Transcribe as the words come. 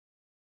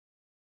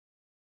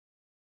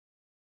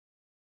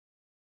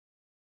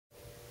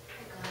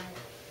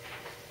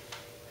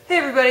Hey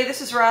everybody,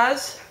 this is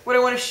Roz. What I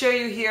want to show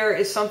you here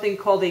is something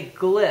called a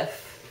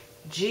Glif.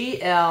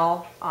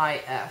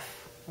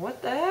 G-L-I-F.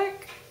 What the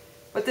heck?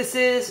 What this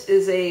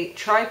is a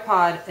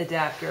tripod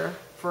adapter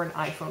for an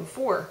iPhone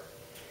 4.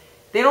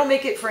 They don't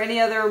make it for any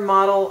other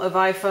model of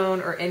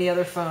iPhone or any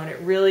other phone. It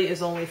really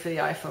is only for the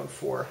iPhone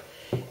 4.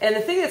 And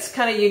the thing that's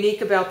kind of unique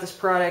about this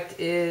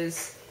product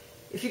is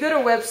if you go to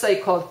a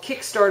website called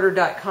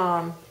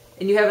Kickstarter.com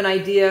and you have an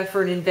idea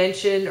for an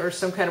invention or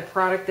some kind of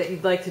product that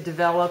you'd like to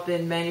develop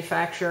and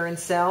manufacture and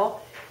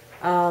sell,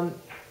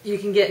 you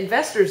can get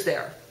investors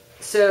there.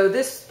 So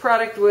this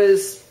product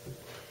was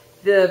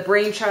the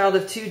brainchild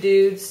of two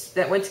dudes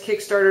that went to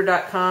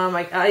Kickstarter.com.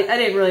 I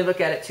didn't really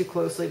look at it too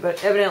closely,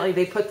 but evidently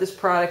they put this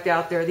product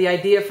out there, the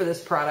idea for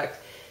this product,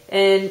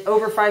 and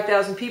over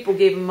 5,000 people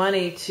gave them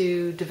money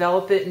to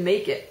develop it and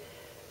make it.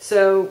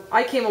 So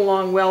I came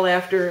along well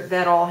after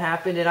that all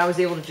happened, and I was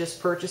able to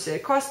just purchase it.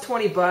 It cost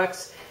 20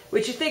 bucks,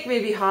 which you think may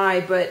be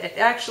high, but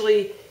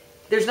actually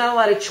there's not a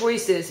lot of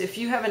choices. If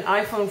you have an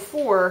iPhone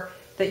 4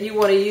 that you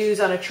want to use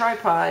on a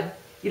tripod,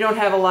 you don't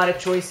have a lot of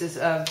choices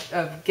of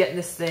getting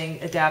this thing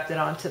adapted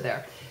onto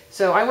there.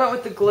 So I went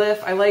with the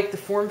Glif. I like the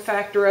form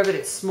factor of it.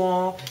 It's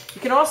small.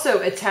 You can also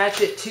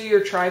attach it to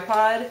your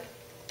tripod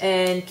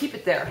and keep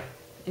it there.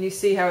 And you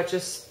see how it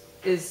just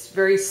is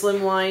very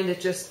slimlined. It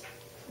just,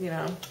 you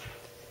know,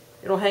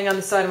 it'll hang on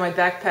the side of my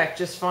backpack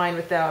just fine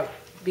without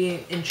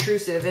being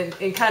intrusive.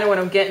 And kind of what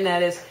I'm getting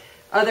at is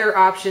other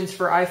options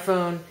for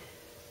iPhone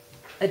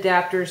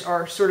adapters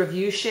are sort of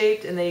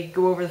U-shaped and they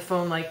go over the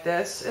phone like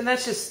this. And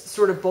that's just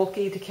sort of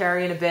bulky to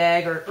carry in a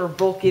bag or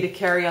bulky to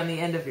carry on the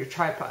end of your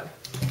tripod.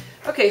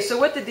 Okay, so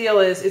what the deal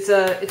is, it's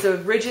a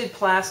rigid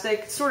plastic.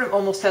 It sort of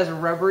almost has a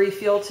rubbery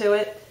feel to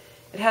it.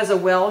 It has a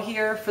well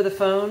here for the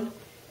phone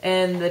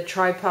and the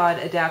tripod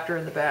adapter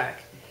in the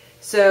back.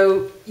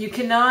 So you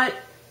cannot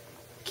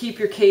keep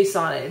your case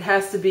on it. It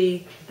has to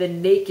be the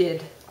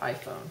naked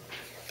iPhone.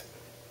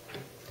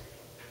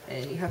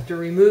 And you have to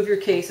remove your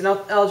case. And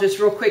I'll just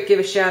real quick give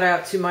a shout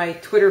out to my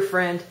Twitter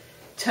friend,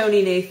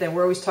 Tony Nathan.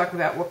 We're always talking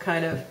about what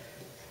kind of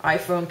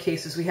iPhone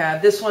cases we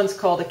have. This one's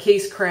called a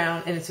Case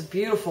Crown, and it's a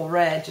beautiful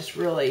red, just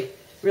really,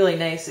 really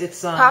nice.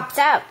 It's pops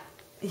out.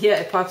 Yeah,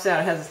 it pops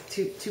out. It has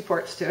two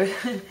parts to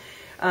it.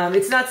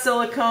 It's not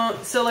silicone.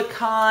 It's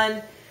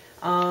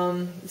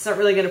not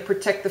really going to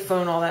protect the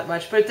phone all that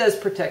much, but it does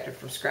protect it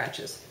from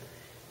scratches.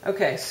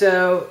 Okay,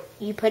 so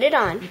you put it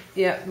on.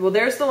 Yeah, well,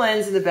 there's the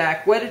lens in the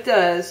back. What it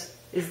does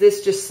is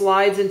this just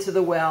slides into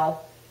the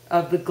well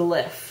of the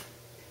Glif,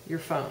 your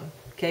phone,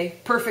 okay?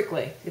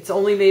 Perfectly. It's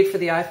only made for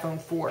the iPhone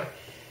 4.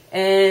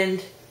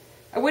 And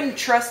I wouldn't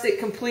trust it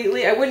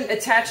completely. I wouldn't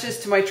attach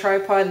this to my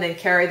tripod and then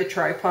carry the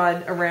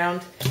tripod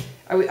around.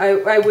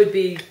 I would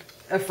be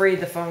afraid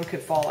the phone could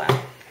fall out.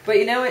 But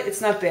you know what?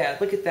 It's not bad.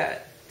 Look at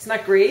that. It's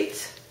not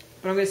great,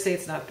 but I'm going to say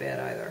it's not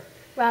bad either.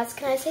 Roz,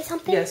 can I say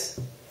something? Yes.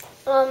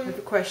 I have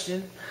a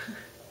question.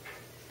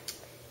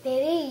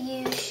 Maybe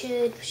you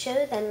should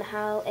show them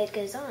how it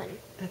goes on.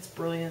 That's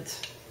brilliant.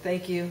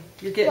 Thank you.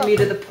 You're getting me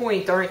to the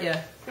point, aren't you?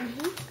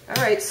 Mm-hmm.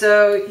 All right,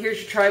 so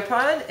here's your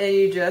tripod, and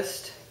you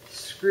just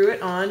screw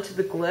it on to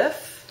the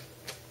Glif.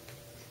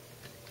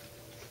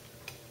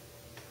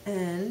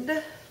 And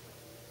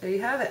there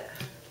you have it.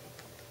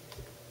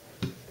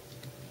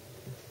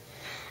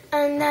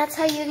 And that's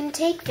how you can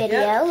take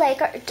video. Yep.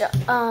 Like,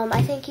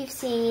 I think you've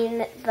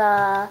seen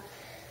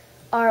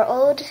our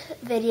old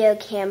video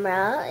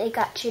camera. It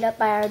got chewed up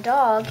by our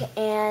dog,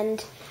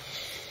 and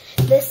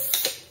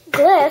this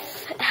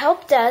Glif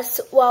helped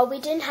us while we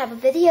didn't have a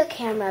video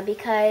camera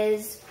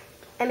because,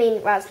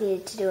 Roz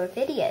needed to do her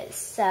videos.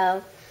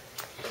 So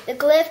the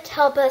Glif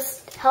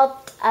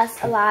helped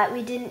us a lot.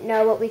 We didn't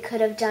know what we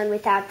could have done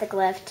without the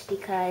Glif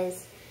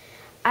because,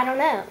 I don't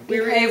know.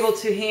 We were able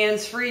to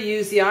hands-free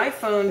use the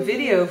iPhone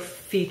video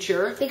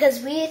feature.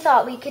 Because we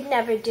thought we could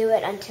never do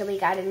it until we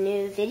got a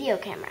new video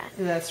camera.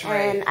 That's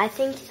right. And I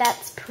think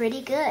that's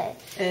pretty good.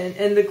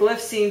 And the Glif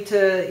seemed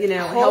to,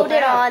 hold help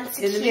it out on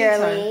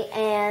securely.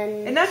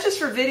 And not just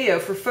for video,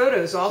 for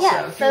photos also.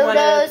 Yeah, if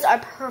photos are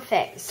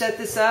perfect. Set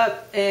this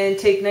up and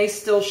take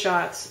nice still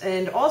shots.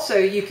 And also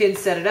you can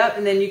set it up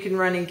and then you can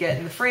run and get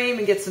in the frame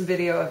and get some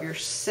video of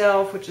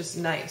yourself, which is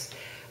nice.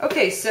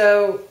 Okay,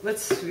 so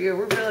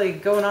we're really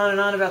going on and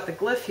on about the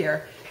Glif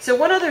here. So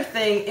one other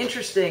thing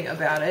interesting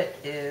about it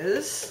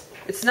is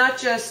it's not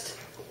just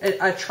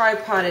a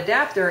tripod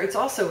adapter, it's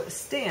also a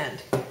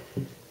stand.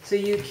 So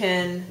you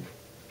can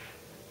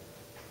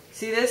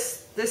see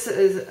this. This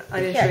is, I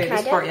didn't show you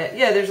this part yet.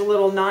 Yeah, there's a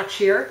little notch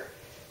here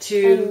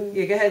to,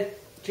 yeah, go ahead.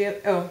 Jam,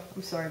 oh,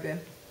 I'm sorry, babe.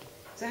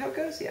 Is that how it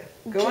goes? Yeah.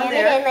 Go on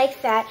there. Jam it in like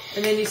that.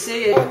 And then you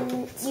see it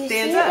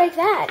stands up. Like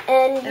that.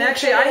 And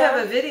actually, I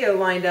have a video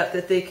lined up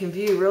that they can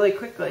view really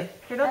quickly.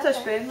 Here, don't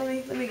touch, babe.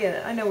 Let me get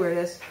it. I know where it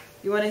is.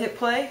 You want to hit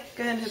play?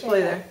 Go ahead and hit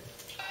play there.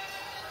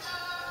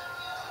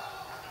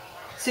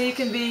 So you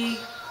can be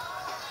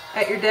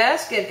at your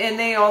desk, and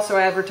they also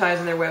advertise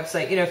on their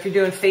website. If you're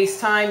doing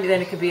FaceTime,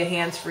 then it could be a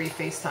hands-free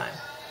FaceTime.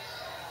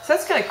 So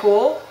that's kind of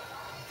cool.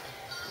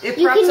 It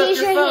You props can up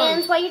use your your phone.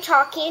 hands while you're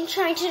talking,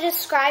 trying to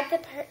describe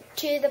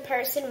to the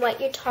person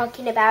what you're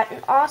talking about,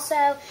 and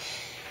also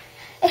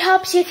it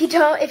helps you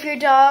if your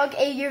dog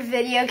ate your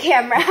video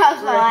camera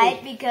a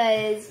lot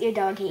because your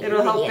dog ate It'll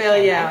your help video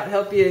bail you camera. out,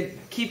 help you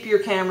keep your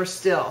camera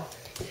still.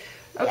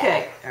 Okay,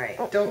 Yeah. all right,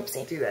 Oh, don't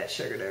oopsie. do that,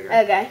 sugar dogger.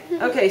 Okay.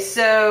 Okay,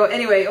 so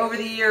anyway, over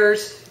the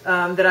years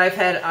that I've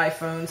had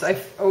iPhones,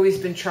 I've always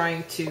been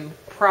trying to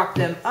prop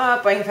them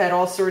up. I have had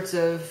all sorts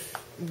of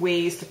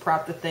ways to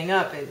prop the thing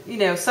up. And, you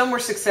know, some were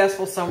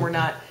successful, some were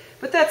not.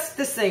 But that's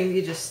this thing,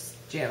 you just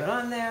jam it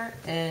on there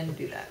and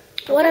do that.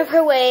 One of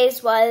her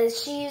ways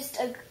was she used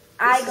an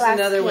eyeglass This is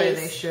another case. way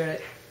they showed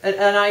it.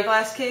 An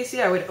eyeglass case,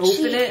 yeah, I would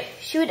open it.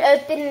 She would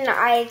open an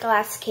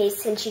eyeglass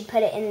case and she'd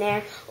put it in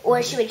there,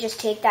 or she would just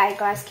take the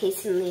eyeglass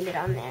case and leave it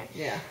on there.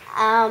 Yeah.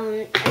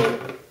 And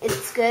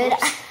it's good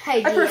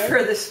idea. I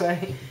prefer this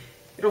way.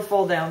 It'll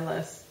fall down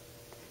less.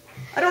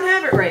 I don't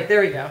have it right. There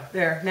we go.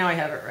 There. Now I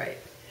have it right.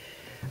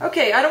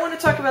 Okay, I don't want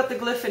to talk about the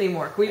Glif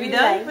anymore. Can we be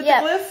done with the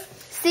Glif?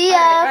 See ya.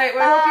 All right.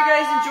 Well, I hope you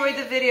guys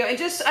enjoyed the video. And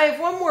I have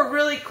one more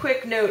really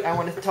quick note I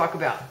wanted to talk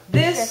about.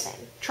 This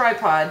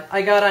tripod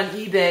I got on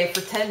eBay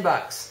for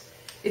 $10.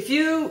 If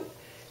your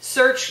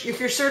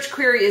search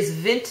query is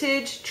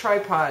vintage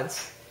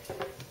tripods,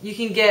 you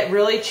can get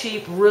really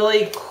cheap,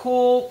 really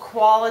cool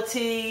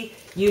quality,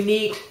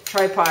 unique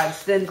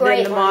tripods than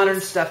the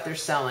modern stuff they're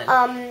selling.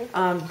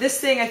 This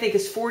thing I think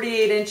is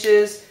 48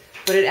 inches,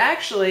 but it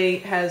actually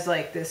has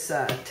like this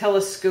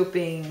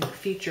telescoping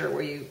feature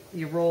where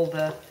you roll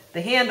the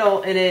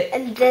handle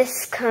and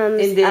this comes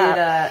and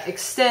it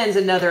extends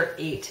another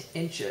 8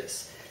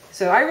 inches.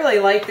 So I really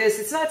like this.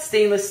 It's not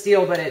stainless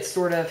steel, but it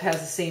sort of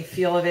has the same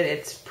feel of it.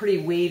 It's pretty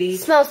weighty.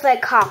 Smells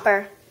like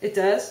copper. It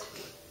does?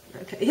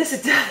 Okay. Yes,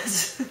 it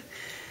does.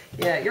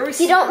 Yeah, you're always.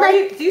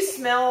 Do you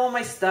smell all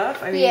my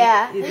stuff? I mean,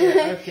 yeah. You do.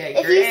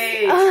 Okay,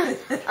 great.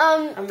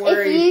 I'm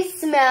worried.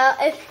 If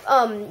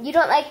you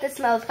don't like the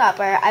smell of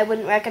copper, I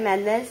wouldn't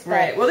recommend this. But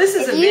right. Well, this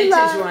is a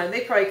vintage one.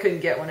 They probably couldn't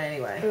get one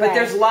anyway. Right. But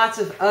there's lots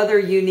of other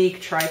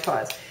unique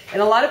tripods,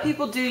 and a lot of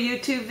people do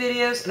YouTube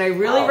videos, and I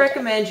really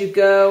recommend you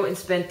go and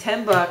spend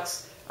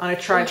 $10 on a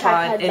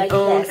tripod and like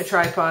own a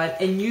tripod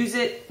and use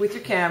it with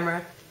your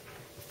camera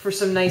for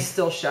some nice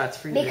still shots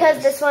for you.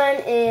 Because this one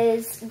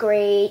is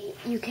great.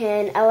 You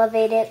can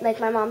elevate it, like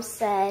my mom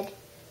said.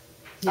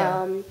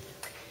 Yeah.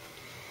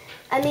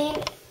 I mean,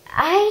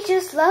 I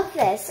just love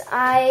this.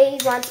 I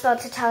once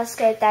built a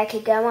telescope that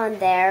could go on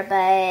there,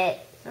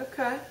 but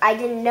I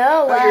didn't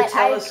know what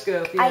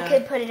I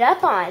could put it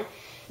up on.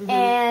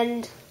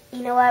 And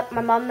you know what?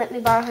 My mom let me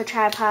borrow her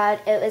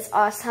tripod. It was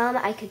awesome.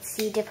 I could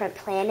see different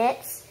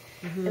planets.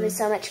 It was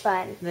so much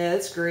fun. Yeah,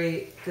 that's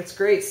great. That's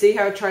great. See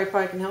how a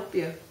tripod can help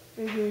you.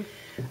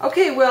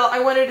 Okay, well, I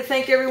wanted to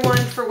thank everyone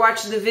for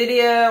watching the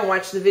video and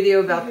watching the video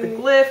about the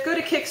Glif. Go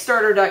to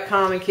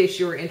Kickstarter.com in case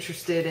you were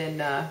interested in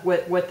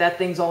what that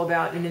thing's all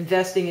about and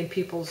investing in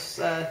people's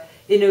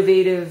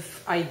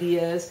innovative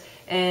ideas.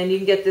 And you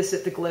can get this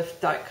at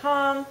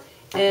theglyph.com.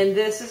 And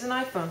this is an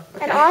iPhone.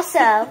 Okay. And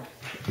also,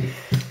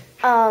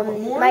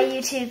 my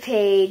YouTube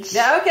page.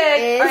 Yeah,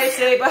 okay. All right,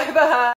 say bye-bye.